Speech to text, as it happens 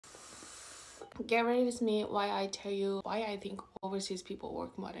Get ready with me why I tell you why I think overseas people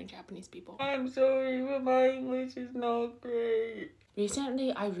work more than Japanese people. I'm sorry, but my English is not great.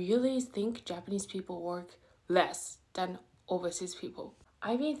 Recently, I really think Japanese people work less than overseas people.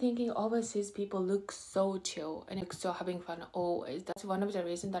 I've been thinking overseas people look so chill and look so having fun always. That's one of the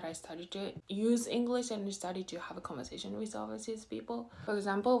reasons that I started to use English and started to have a conversation with overseas people. For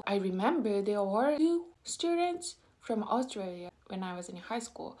example, I remember there were two students from Australia when I was in high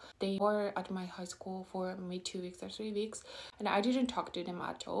school. They were at my high school for maybe 2 weeks or 3 weeks, and I didn't talk to them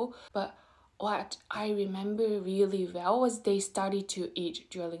at all. But what I remember really well was they started to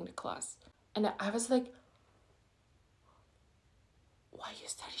eat during the class. And I was like, why you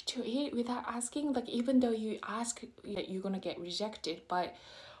started to eat without asking? Like, even though you ask that you're gonna get rejected, but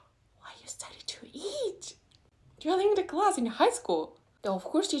why you started to eat during the class in high school? Though of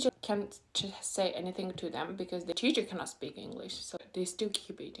course teacher can't just say anything to them because the teacher cannot speak English, so they still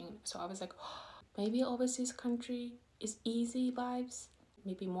keep eating. So I was like, maybe overseas country is easy vibes,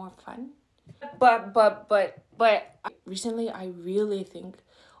 maybe more fun. But recently I really think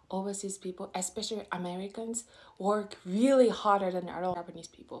overseas people, especially Americans, work really harder than other Japanese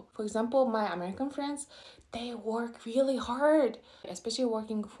people. For example, my American friends, they work really hard, especially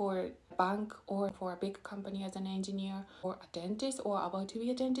working for a bank or for a big company as an engineer or a dentist or about to be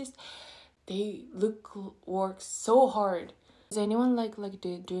a dentist. They work so hard. Is anyone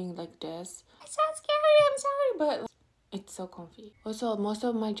doing like this? It's so scary, I'm sorry, but it's so comfy. Also, most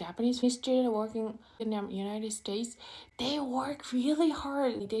of my Japanese students working in the United States, they work really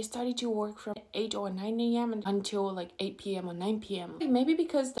hard. They started to work from 8 or 9 a.m. until like 8 p.m. or 9 p.m. Maybe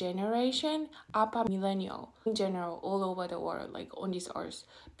because the generation upper millennial in general all over the world, like on this earth,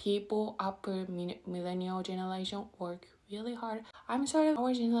 people upper millennial generation work really hard. I'm sorry,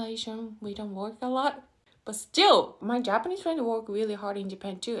 our generation, we don't work a lot. But still, my Japanese friends work really hard in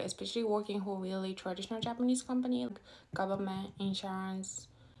Japan too, especially working for really traditional Japanese company like government, insurance,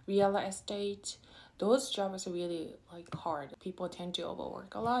 real estate. Those jobs are really like hard. People tend to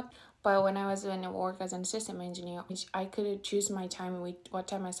overwork a lot. But when I was in work as an system engineer, I could choose my time with what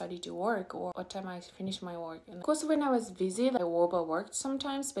time I started to work or what time I finished my work. And of course, when I was busy, I overworked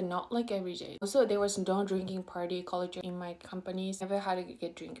sometimes, but not like every day. Also, there was no drinking party culture in my companies. Never had to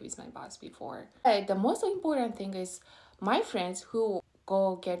get drink with my boss before. But the most important thing is my friends who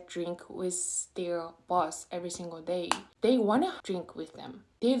go get drink with their boss every single day. They want to drink with them.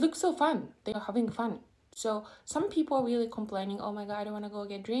 They look so fun. They're having fun. So some people are really complaining, oh my god, I don't want to go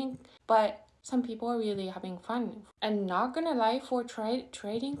get drink. But some people are really having fun. And not gonna lie, for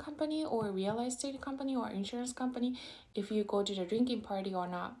trading company or real estate company or insurance company, if you go to the drinking party or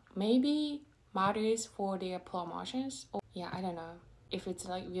not, maybe matters for their promotions. Or yeah, I don't know. If it's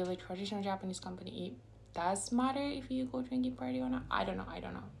like really traditional Japanese company, it does matter if you go drinking party or not. I don't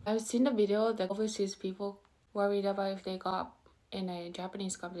know. I've seen the video that overseas people worried about if they got in a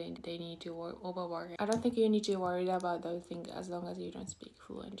Japanese company, they need to overwork. I don't think you need to worry about those things as long as you don't speak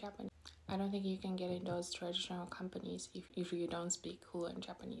fluent Japanese. I don't think you can get in those traditional companies if you don't speak fluent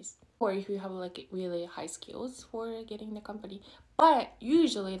Japanese. Or if you have like really high skills for getting the company. But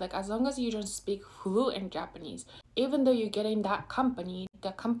usually, like as long as you don't speak fluent Japanese, even though you get in that company,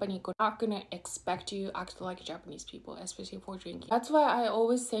 the company not gonna expect you act like Japanese people, especially for drinking. That's why I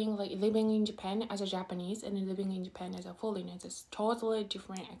always saying like living in Japan as a Japanese and living in Japan as a foreigner is totally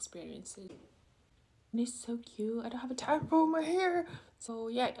different experiences. And it's so cute. I don't have a time for my hair. So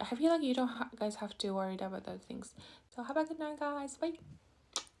yeah, I feel like you don't guys have to worry about those things. So have a good night, guys. Bye.